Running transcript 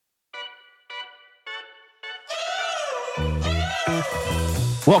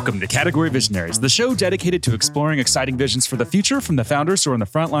Welcome to Category Visionaries, the show dedicated to exploring exciting visions for the future from the founders who are on the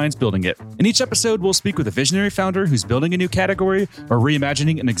front lines building it. In each episode, we'll speak with a visionary founder who's building a new category or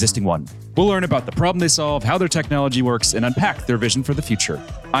reimagining an existing one. We'll learn about the problem they solve, how their technology works, and unpack their vision for the future.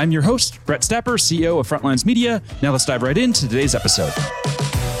 I'm your host, Brett Stapper, CEO of Frontlines Media. Now let's dive right into today's episode.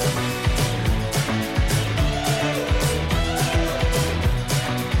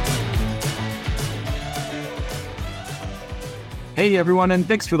 Hey everyone, and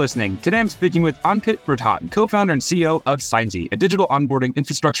thanks for listening. Today I'm speaking with Ankit, Ratan, co-founder and CEO of Signzy, a digital onboarding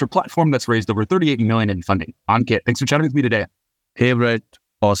infrastructure platform that's raised over $38 million in funding. Ankit, thanks for chatting with me today. Hey Brett,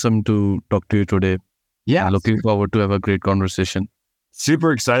 awesome to talk to you today. Yeah. Looking forward to have a great conversation.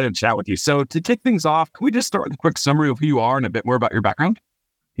 Super excited to chat with you. So to kick things off, can we just start with a quick summary of who you are and a bit more about your background?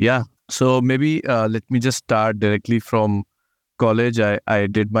 Yeah, so maybe let me just start directly from college. I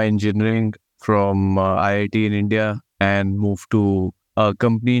did my engineering from IIT in India and moved to a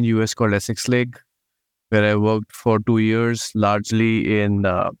company in US called Essex Lake, where I worked for 2 years, largely in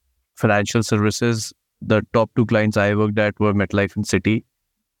financial services. The top two clients I worked at were MetLife and Citi.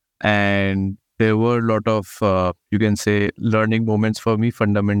 And there were a lot of, you can say, learning moments for me,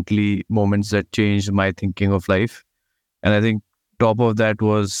 fundamentally moments that changed my thinking of life. And I think top of that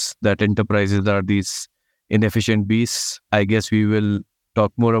was that enterprises are these inefficient beasts. I guess we will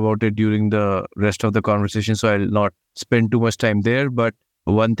talk more about it during the rest of the conversation, so I'll not spend too much time there. But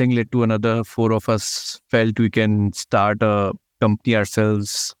one thing led to another. 4 of us felt we can start a company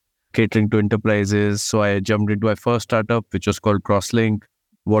ourselves catering to enterprises. So I jumped into my first startup, which was called Crosslink.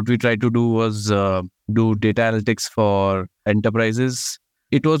 What we tried to do was do data analytics for enterprises.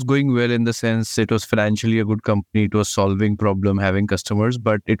 It was going well in the sense it was financially a good company. It was solving problem, having customers,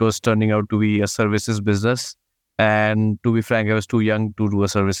 but it was turning out to be a services business. And to be frank, I was too young to do a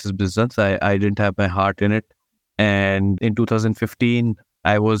services business. I didn't have my heart in it. And in 2015,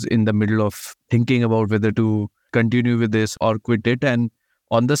 I was in the middle of thinking about whether to continue with this or quit it. And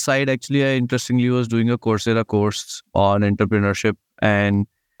on the side, actually, I interestingly was doing a Coursera course on entrepreneurship. And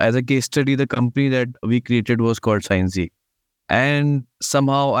as a case study, the company that we created was called Signzy. And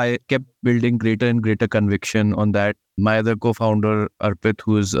somehow I kept building greater and greater conviction on that. My other co-founder, Arpit,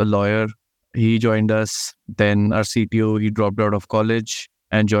 who is a lawyer, he joined us. Then our CTO, he dropped out of college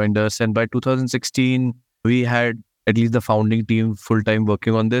and joined us. And by 2016, we had at least the founding team full-time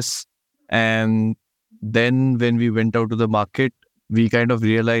working on this. And then when we went out to the market, we kind of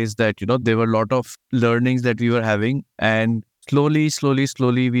realized that, there were a lot of learnings that we were having. And slowly,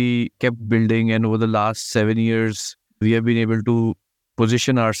 we kept building. And over the last 7 years, we have been able to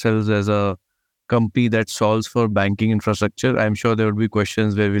position ourselves as a company that solves for banking infrastructure. I'm sure there will be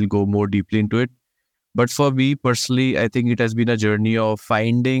questions where we'll go more deeply into it. But for me personally, I think it has been a journey of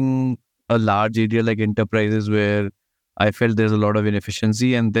finding a large area like enterprises where I felt there's a lot of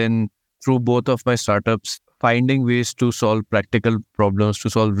inefficiency. And then through both of my startups, finding ways to solve practical problems, to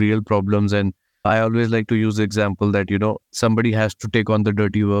solve real problems. And I always like to use the example that, somebody has to take on the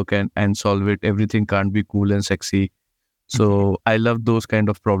dirty work and solve it. Everything can't be cool and sexy. So I love those kind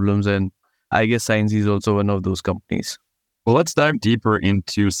of problems. And I guess Signzy is also one of those companies. Well, let's dive deeper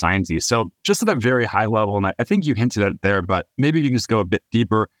into Signzy. So just at a very high level, and I think you hinted at it there, but maybe you can just go a bit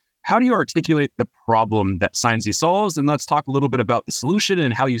deeper. How do you articulate the problem that Signzy solves? And let's talk a little bit about the solution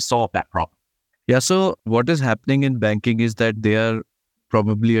and how you solve that problem. Yeah, so what is happening in banking is that they are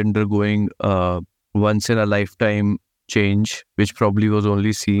probably undergoing a once-in-a-lifetime change, which probably was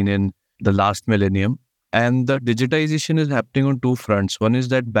only seen in the last millennium. And the digitization is happening on 2 fronts. One is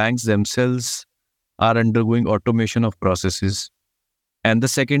that banks themselves are undergoing automation of processes. And the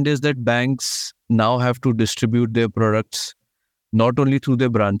second is that banks now have to distribute their products not only through their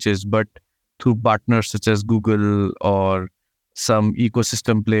branches, but through partners such as Google or some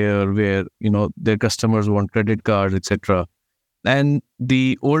ecosystem player where, their customers want credit cards, etc. And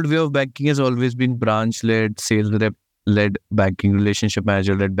the old way of banking has always been branch-led, sales rep-led banking, relationship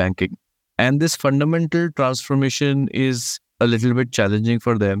manager-led banking. And this fundamental transformation is a little bit challenging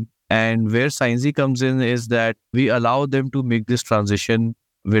for them. And where Signzy comes in is that we allow them to make this transition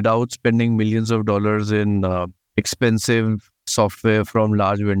without spending millions of dollars in expensive software from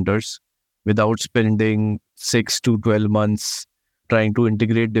large vendors, without spending 6 to 12 months trying to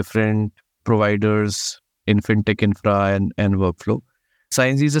integrate different providers in fintech infra and workflow.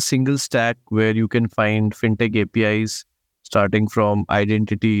 Signzy is a single stack where you can find fintech APIs starting from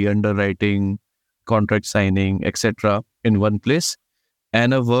identity, underwriting, contract signing, etc. in one place,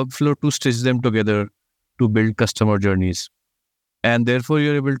 and a workflow to stitch them together to build customer journeys. And therefore,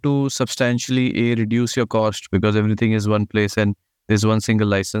 you're able to substantially reduce your cost because everything is one place and there's one single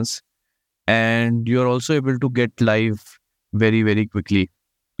license. And you're also able to get live very, very quickly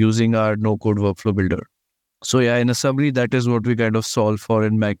using our no-code workflow builder. So yeah, in a summary, that is what we kind of solve for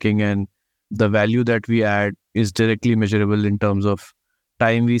in banking, and the value that we add is directly measurable in terms of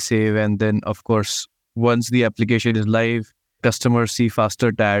time we save. And then, of course, once the application is live, customers see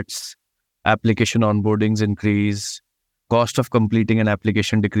faster tats, application onboardings increase, cost of completing an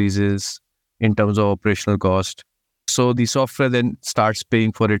application decreases in terms of operational cost. So the software then starts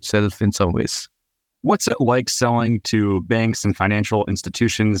paying for itself in some ways. What's it like selling to banks and financial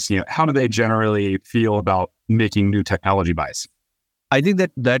institutions? How do they generally feel about making new technology buys? I think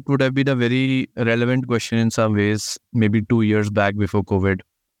that would have been a very relevant question in some ways, maybe 2 years back before COVID.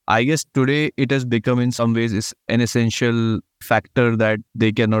 I guess today it has become in some ways is an essential factor that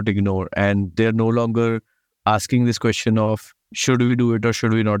they cannot ignore. And they're no longer asking this question of should we do it or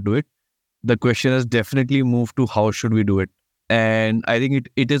should we not do it? The question has definitely moved to how should we do it? And I think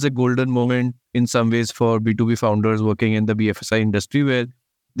it is a golden moment in some ways for B2B founders working in the BFSI industry where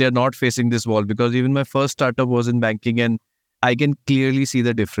they're not facing this wall, because even my first startup was in banking and I can clearly see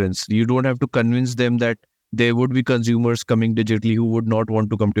the difference. You don't have to convince them that there would be consumers coming digitally who would not want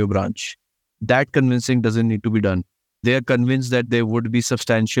to come to your branch. That convincing doesn't need to be done. They are convinced that there would be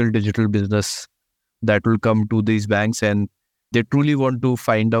substantial digital business that will come to these banks, and they truly want to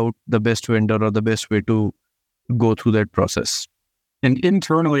find out the best vendor or the best way to go through that process. And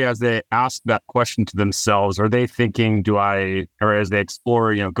internally, as they ask that question to themselves, are they thinking, or as they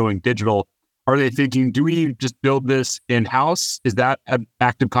explore, going digital, are they thinking, do we just build this in-house? Is that an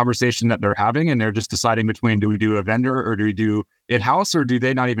active conversation that they're having? And they're just deciding between, do we do a vendor or do we do in-house, or do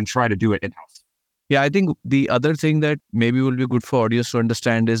they not even try to do it in-house? Yeah, I think the other thing that maybe will be good for audience to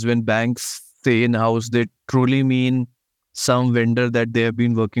understand is when banks say in-house, they truly mean some vendor that they have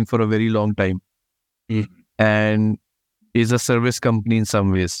been working for a very long time. And is a service company in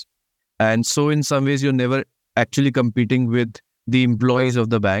some ways. And so in some ways, you're never actually competing with the employees of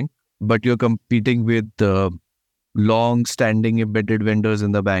the bank, but you're competing with the long-standing embedded vendors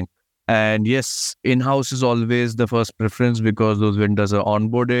in the bank. And yes, in-house is always the first preference because those vendors are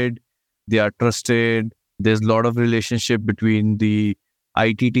onboarded, they are trusted, there's a lot of relationship between the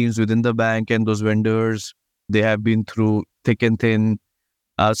IT teams within the bank and those vendors. They have been through thick and thin.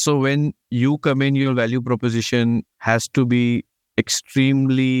 So when you come in, your value proposition has to be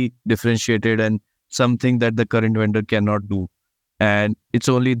extremely differentiated and something that the current vendor cannot do. And it's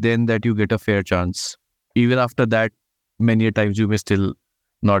only then that you get a fair chance. Even after that, many times you may still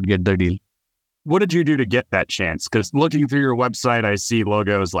not get the deal. What did you do to get that chance? Because looking through your website, I see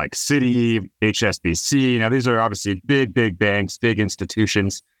logos like Citi, HSBC. Now, these are obviously big, big banks, big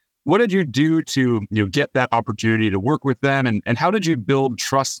institutions. What did you do to get that opportunity to work with them? And how did you build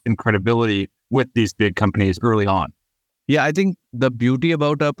trust and credibility with these big companies early on? Yeah, I think the beauty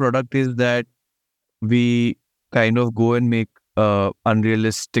about our product is that we kind of go and make an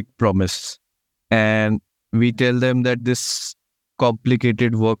unrealistic promise. And we tell them that this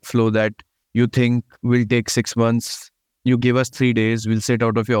complicated workflow that you think will take 6 months, you give us 3 days, we'll sit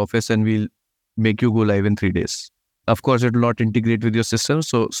out of your office and we'll make you go live in 3 days. Of course, it will not integrate with your system,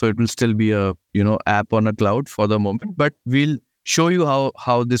 so it will still be a app on a cloud for the moment. But we'll show you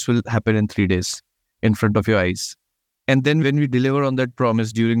how this will happen in 3 days in front of your eyes. And then when we deliver on that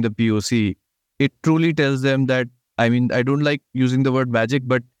promise during the POC, it truly tells them that, I don't like using the word magic,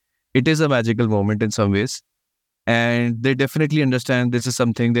 but it is a magical moment in some ways. And they definitely understand this is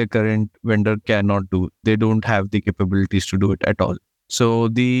something their current vendor cannot do. They don't have the capabilities to do it at all. So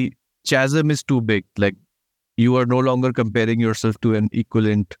the chasm is too big. Like, you are no longer comparing yourself to an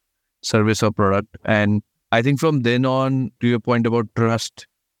equivalent service or product. And I think from then on, to your point about trust,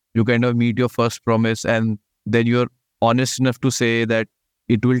 you kind of meet your first promise, and then you're honest enough to say that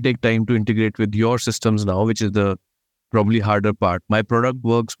it will take time to integrate with your systems now, which is the probably harder part. My product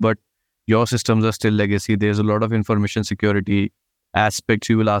works, but your systems are still legacy. There's a lot of information security aspects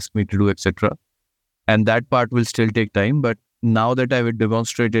you will ask me to do, etc. And that part will still take time. But now that I've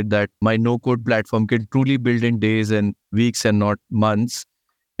demonstrated that my no-code platform can truly build in days and weeks and not months,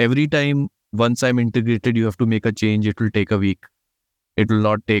 every time once I'm integrated, you have to make a change, it will take a week. It will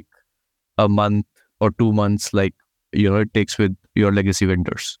not take a month or 2 months like it takes with your legacy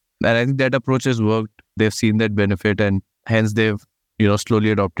vendors. And I think that approach has worked. They've seen that benefit, and hence they've slowly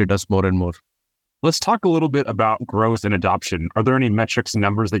adopted us more and more. Let's talk a little bit about growth and adoption. Are there any metrics and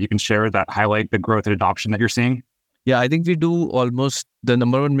numbers that you can share that highlight the growth and adoption that you're seeing? Yeah, I think we do almost the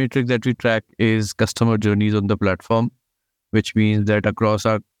number one metric that we track is customer journeys on the platform, which means that across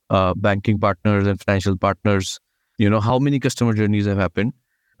our banking partners and financial partners, how many customer journeys have happened.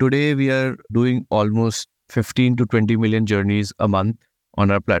 Today, we are doing almost 15 to 20 million journeys a month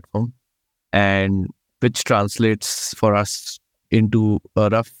on our platform. And which translates for us into a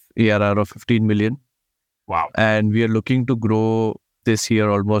rough ARR of 15 million. Wow. And we are looking to grow this year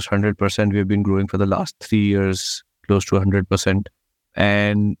almost 100%. We've been growing for the last 3 years, close to 100%.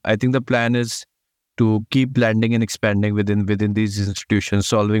 And I think the plan is to keep landing and expanding within these institutions,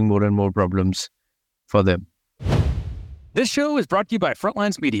 solving more and more problems for them. This show is brought to you by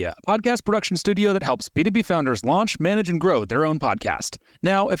Frontlines Media, a podcast production studio that helps B2B founders launch, manage, and grow their own podcast.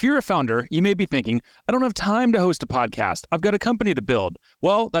 Now, if you're a founder, you may be thinking, I don't have time to host a podcast. I've got a company to build.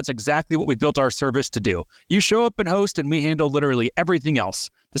 Well, that's exactly what we built our service to do. You show up and host, and we handle literally everything else.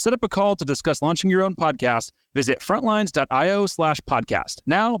 To set up a call to discuss launching your own podcast, visit frontlines.io/podcast.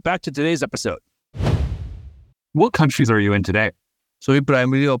 Now, back to today's episode. What countries are you in today? So we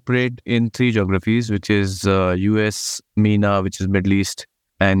primarily operate in 3 geographies, which is US, MENA, which is Middle East,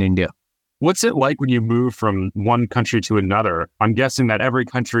 and India. What's it like when you move from one country to another? I'm guessing that every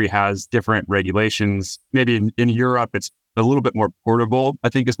country has different regulations. Maybe in Europe, it's a little bit more portable, I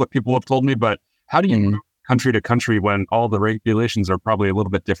think is what people have told me. But how do you move country to country when all the regulations are probably a little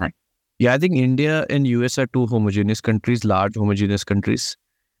bit different? Yeah, I think India and US are 2 homogeneous countries, large homogeneous countries.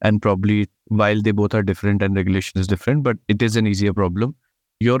 And probably while they both are different and regulation is different, but it is an easier problem.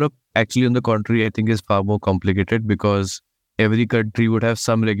 Europe, actually, on the contrary, I think is far more complicated because every country would have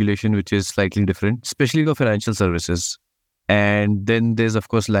some regulation which is slightly different, especially for financial services. And then there's, of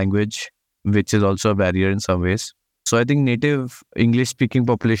course, language, which is also a barrier in some ways. So I think native English-speaking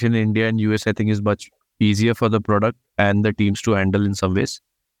population in India and US, I think is much easier for the product and the teams to handle in some ways.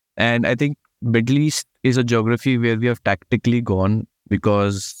 And I think Middle East is a geography where we have tactically gone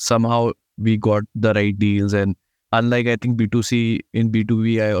because somehow we got the right deals. And unlike, I think, B2C, in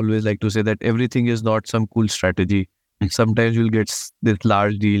B2B, I always like to say that everything is not some cool strategy. Sometimes you'll get this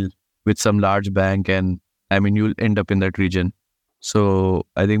large deal with some large bank and you'll end up in that region. So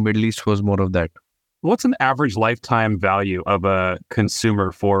I think Middle East was more of that. What's an average lifetime value of a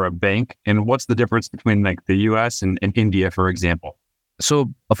consumer for a bank? And what's the difference between like the US and India, for example?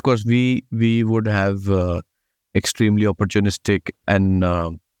 So, of course, we would have extremely opportunistic and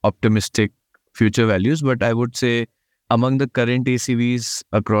optimistic future values. But I would say among the current ACVs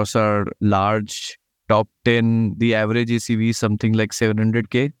across our large top 10, the average ACV is something like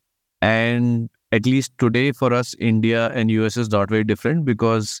 700K. And at least today for us, India and US is not very different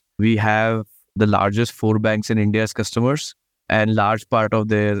because we have the largest 4 banks in India as customers and large part of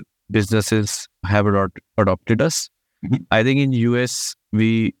their businesses have adopted us. Mm-hmm. I think in US,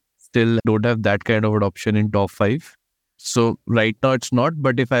 we still don't have that kind of adoption in top 5. So right now it's not,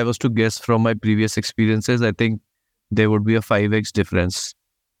 but if I was to guess from my previous experiences, I think there would be a 5x difference.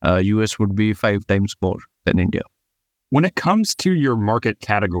 US would be 5 times more than India. When it comes to your market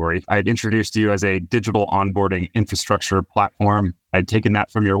category, I'd introduced you as a digital onboarding infrastructure platform. I'd taken that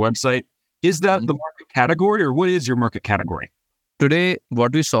from your website. Is that the market category or what is your market category? Today,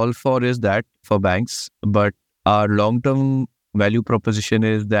 what we solve for is that for banks, but our long-term value proposition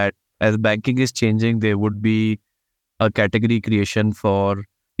is that as banking is changing, there would be a category creation for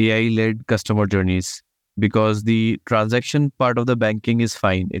AI-led customer journeys because the transaction part of the banking is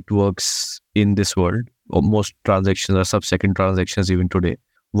fine. It works in this world. Most transactions are sub-second transactions even today.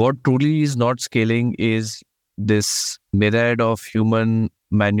 What truly is not scaling is this myriad of human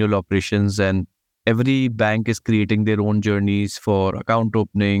manual operations, and every bank is creating their own journeys for account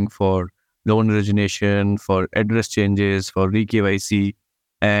opening, for loan origination, for address changes, for re-KYC.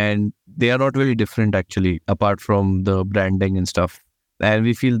 And they are not very different actually, apart from the branding and stuff. And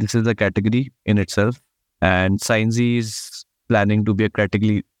we feel this is a category in itself. And Signzy is planning to be a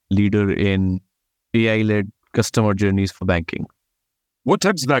category leader in AI-led customer journeys for banking. What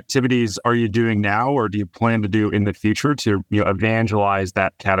types of activities are you doing now or do you plan to do in the future to evangelize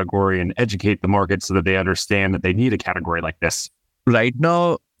that category and educate the market so that they understand that they need a category like this? Right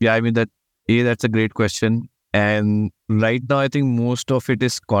now, that's a great question. And right now, I think most of it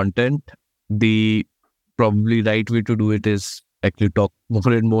is content. The probably right way to do it is actually talk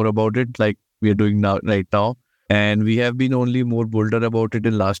more and more about it like we are doing right now. And we have been only more bolder about it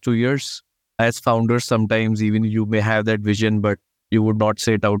in last 2 years. As founders, sometimes even you may have that vision, but you would not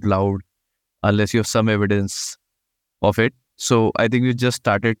say it out loud unless you have some evidence of it. So I think we just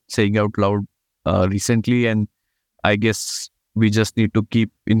started saying out loud recently, and I guess we just need to keep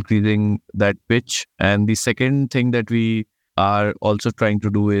increasing that pitch. And the second thing that we are also trying to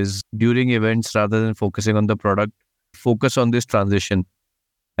do is during events, rather than focusing on the product, focus on this transition.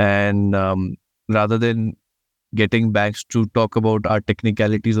 And rather than getting banks to talk about our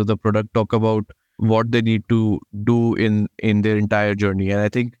technicalities of the product, talk about what they need to do in their entire journey. And I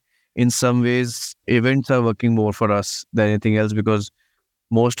think in some ways, events are working more for us than anything else because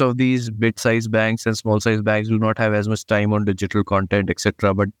most of these bit-sized banks and small-sized banks do not have as much time on digital content,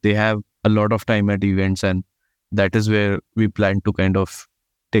 etc., but they have a lot of time at events, and that is where we plan to kind of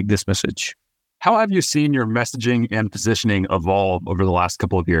take this message. How have you seen your messaging and positioning evolve over the last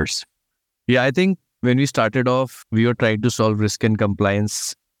couple of years? Yeah, I think when we started off, we were trying to solve risk and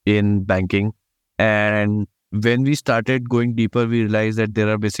compliance in banking. And when we started going deeper, we realized that there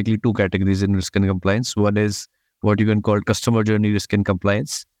are basically two categories in risk and compliance. One is what you can call customer journey risk and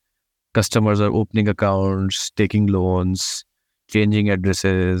compliance. Customers are opening accounts, taking loans, changing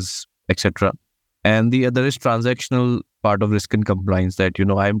addresses, etc. And the other is transactional part of risk and compliance, that,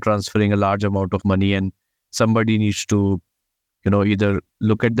 I'm transferring a large amount of money and somebody needs to, either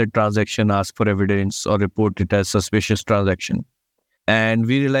look at the transaction, ask for evidence, or report it as suspicious transaction. And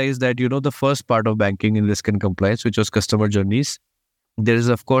we realized that, the first part of banking in risk and compliance, which was customer journeys, there is,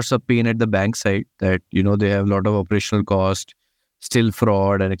 of course, a pain at the bank side that, they have a lot of operational cost, still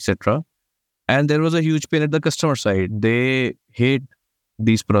fraud, and etc. And there was a huge pain at the customer side. They hate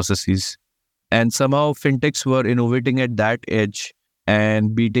these processes. And somehow fintechs were innovating at that edge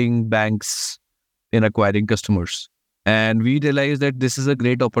and beating banks in acquiring customers. And we realized that this is a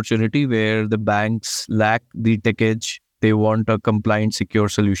great opportunity where the banks lack the tech edge. They want a compliant, secure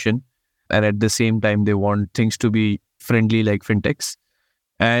solution. And at the same time, they want things to be friendly like fintechs.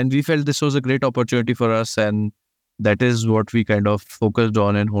 And we felt this was a great opportunity for us. And that is what we kind of focused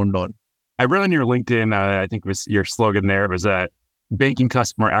on and honed on. I read on your LinkedIn, I think it was your slogan there, was banking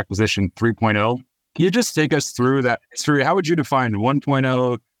customer acquisition 3.0. Can you just take us through that history? How would you define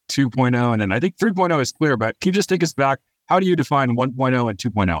 1.0, 2.0, and then I think 3.0 is clear, but can you just take us back? How do you define 1.0 and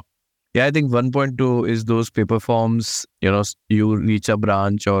 2.0? Yeah, I think 1.2 is those paper forms, you reach a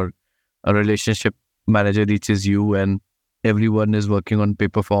branch or a relationship manager reaches you and everyone is working on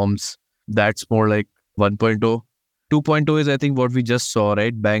paper forms. That's more like 1.0. 2.0 is, I think, what we just saw,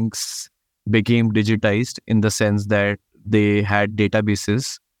 right? Banks became digitized in the sense that they had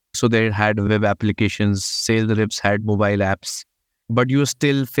databases. So they had web applications, sales reps had mobile apps, but you were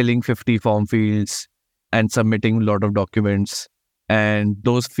still filling 50 form fields and submitting a lot of documents. And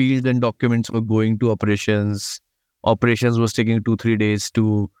those fields and documents were going to operations. Operations was taking 2-3 days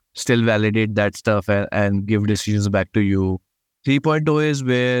to still validate that stuff and give decisions back to you. 3.0 is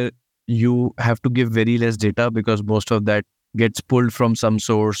where you have to give very less data because most of that gets pulled from some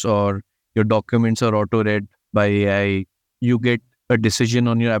source, or your documents are auto-read by AI. You get a decision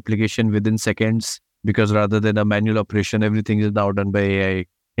on your application within seconds because rather than a manual operation, everything is now done by AI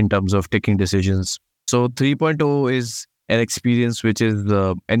in terms of taking decisions. So 3.0 is an experience which is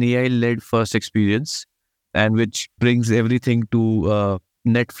an AI-led first experience and which brings everything to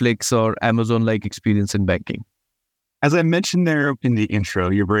Netflix or Amazon-like experience in banking. As I mentioned there in the intro,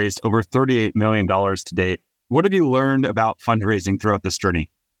 you've raised over $38 million to date. What have you learned about fundraising throughout this journey?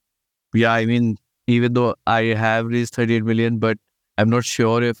 Yeah, I mean, even though I have raised 38 million, but I'm not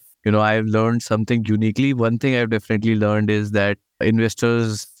sure if, I've learned something uniquely. One thing I've definitely learned is that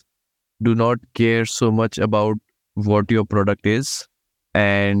investors do not care so much about what your product is,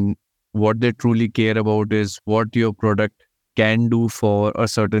 and what they truly care about is what your product can do for a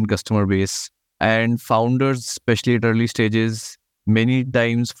certain customer base. And founders, especially at early stages, many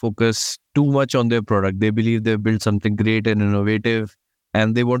times focus too much on their product. They believe they've built something great and innovative,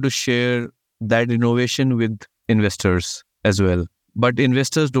 and they want to share that innovation with investors as well. But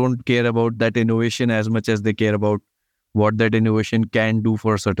investors don't care about that innovation as much as they care about what that innovation can do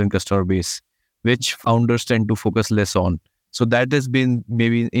for a certain customer base, which founders tend to focus less on. So that has been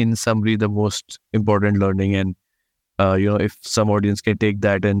maybe in summary the most important learning. And if some audience can take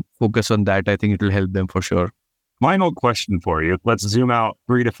that and focus on that, I think it will help them for sure. Final question for you. Let's zoom out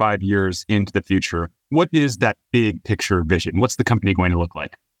 3 to 5 years into the future. What is that big picture vision? What's the company going to look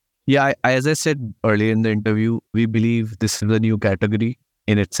like? Yeah, as I said earlier in the interview, we believe this is a new category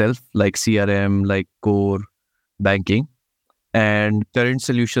in itself, like CRM, like core banking. And current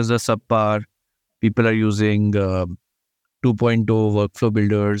solutions are subpar. People are using 2.0 workflow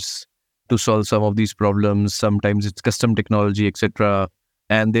builders to solve some of these problems. Sometimes it's custom technology, etc.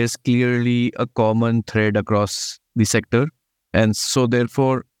 And there's clearly a common thread across the sector. And so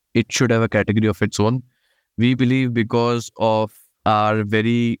therefore, it should have a category of its own. We believe because of our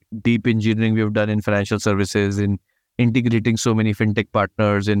very deep engineering we've done in financial services, in integrating so many fintech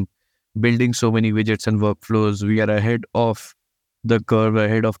partners, in building so many widgets and workflows, we are ahead of the curve,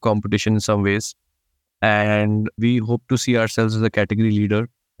 ahead of competition in some ways. And we hope to see ourselves as a category leader,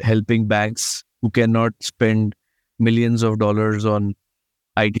 helping banks who cannot spend millions of dollars on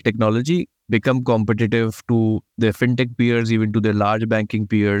IT technology become competitive to their fintech peers, even to their large banking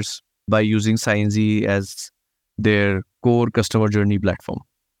peers, by using Signzy as their core customer journey platform.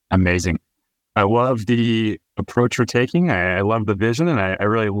 Amazing. I love the approach you're taking. I love the vision, and I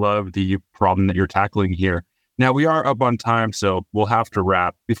really love the problem that you're tackling here. Now, we are up on time, so we'll have to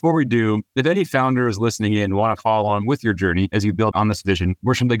wrap. Before we do, if any founders listening in want to follow on with your journey as you build on this vision,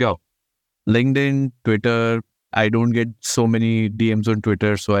 where should they go? LinkedIn, Twitter. I don't get so many DMs on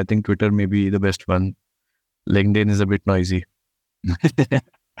Twitter, so I think Twitter may be the best one. LinkedIn is a bit noisy.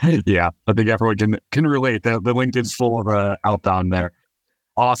 Yeah, I think everyone can relate. The LinkedIn's full of outbound there.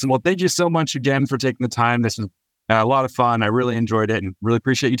 Awesome. Well, thank you so much again for taking the time. This was a lot of fun. I really enjoyed it and really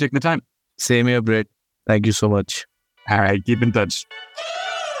appreciate you taking the time. Same here, Brett. Thank you so much. All right, keep in touch.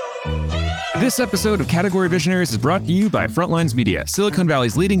 This episode of Category Visionaries is brought to you by Frontlines Media, Silicon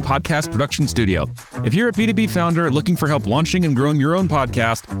Valley's leading podcast production studio. If you're a B2B founder looking for help launching and growing your own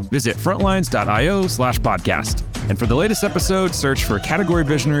podcast, visit frontlines.io/podcast. And for the latest episode, search for Category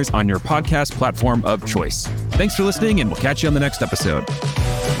Visionaries on your podcast platform of choice. Thanks for listening, and we'll catch you on the next episode.